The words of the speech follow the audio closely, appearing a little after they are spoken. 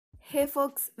Hey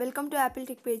folks, welcome to Apple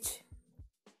Tech Page.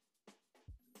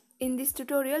 In this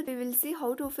tutorial, we will see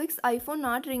how to fix iPhone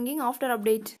not ringing after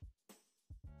update.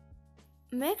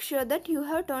 Make sure that you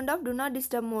have turned off Do Not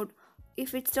Disturb mode.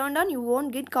 If it's turned on, you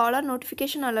won't get call or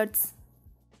notification alerts.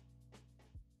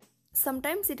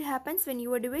 Sometimes it happens when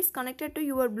your device connected to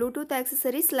your Bluetooth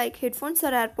accessories like headphones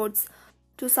or AirPods.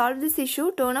 To solve this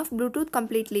issue, turn off Bluetooth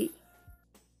completely.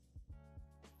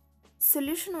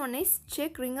 Solution 1 is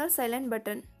check ring or silent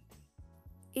button.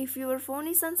 If your phone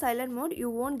is on silent mode, you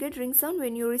won't get ring sound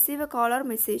when you receive a call or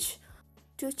message.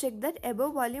 To check that,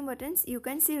 above volume buttons, you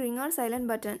can see ring or silent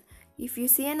button. If you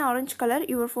see an orange color,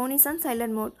 your phone is on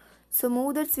silent mode. So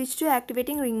move that switch to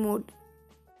activating ring mode.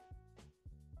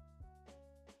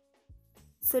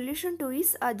 Solution 2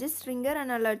 is adjust ringer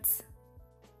and alerts.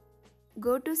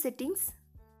 Go to settings.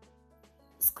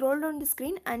 Scroll down the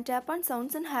screen and tap on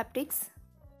sounds and haptics.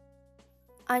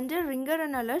 Under ringer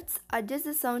and alerts, adjust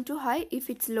the sound to high if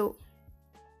it's low.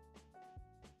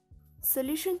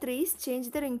 Solution 3 is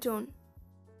change the ringtone.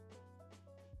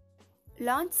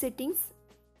 Launch settings.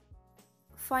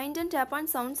 Find and tap on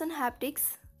sounds and haptics.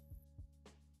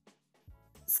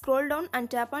 Scroll down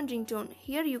and tap on ringtone.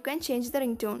 Here you can change the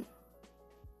ringtone.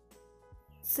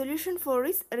 Solution 4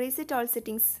 is reset all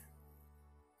settings.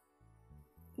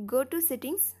 Go to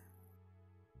settings.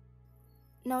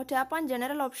 Now tap on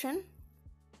general option.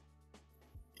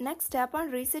 Next tap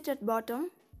on reset at bottom.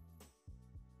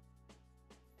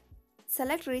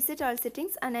 Select reset all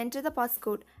settings and enter the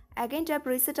passcode. Again tap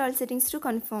reset all settings to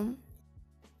confirm.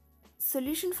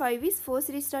 Solution 5 is force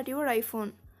restart your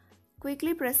iPhone.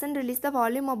 Quickly press and release the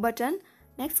volume up button.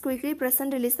 Next quickly press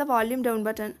and release the volume down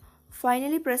button.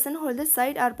 Finally press and hold the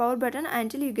side or power button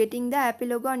until you getting the Apple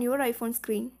logo on your iPhone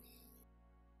screen.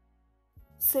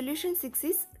 Solution 6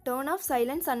 is turn off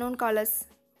silence unknown callers.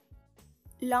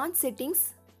 Launch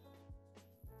settings.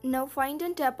 Now find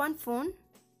and tap on phone.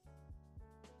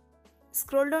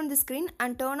 Scroll down the screen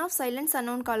and turn off silence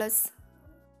unknown callers.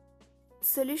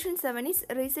 Solution 7 is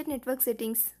reset network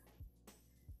settings.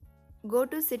 Go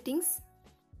to settings.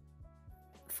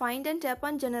 Find and tap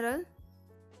on general.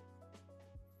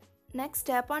 Next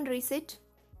tap on reset.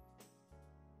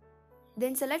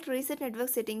 Then select reset network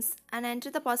settings and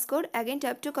enter the passcode. Again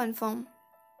tap to confirm.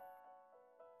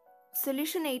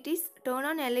 Solution 8 is turn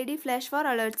on LED flash for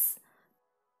alerts.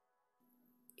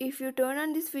 If you turn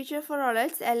on this feature for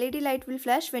alerts, LED light will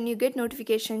flash when you get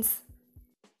notifications.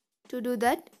 To do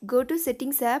that, go to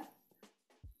Settings app.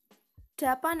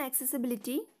 Tap on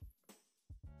Accessibility.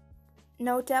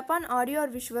 Now tap on Audio or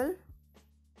Visual.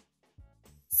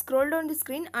 Scroll down the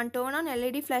screen and turn on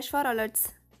LED flash for alerts.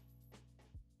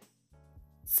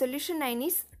 Solution 9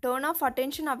 is turn off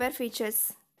attention aware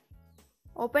features.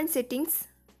 Open Settings.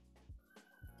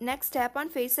 Next tap on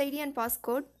Face ID and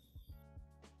Passcode.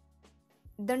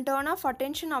 Then turn off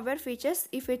attention aware features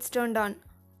if it's turned on.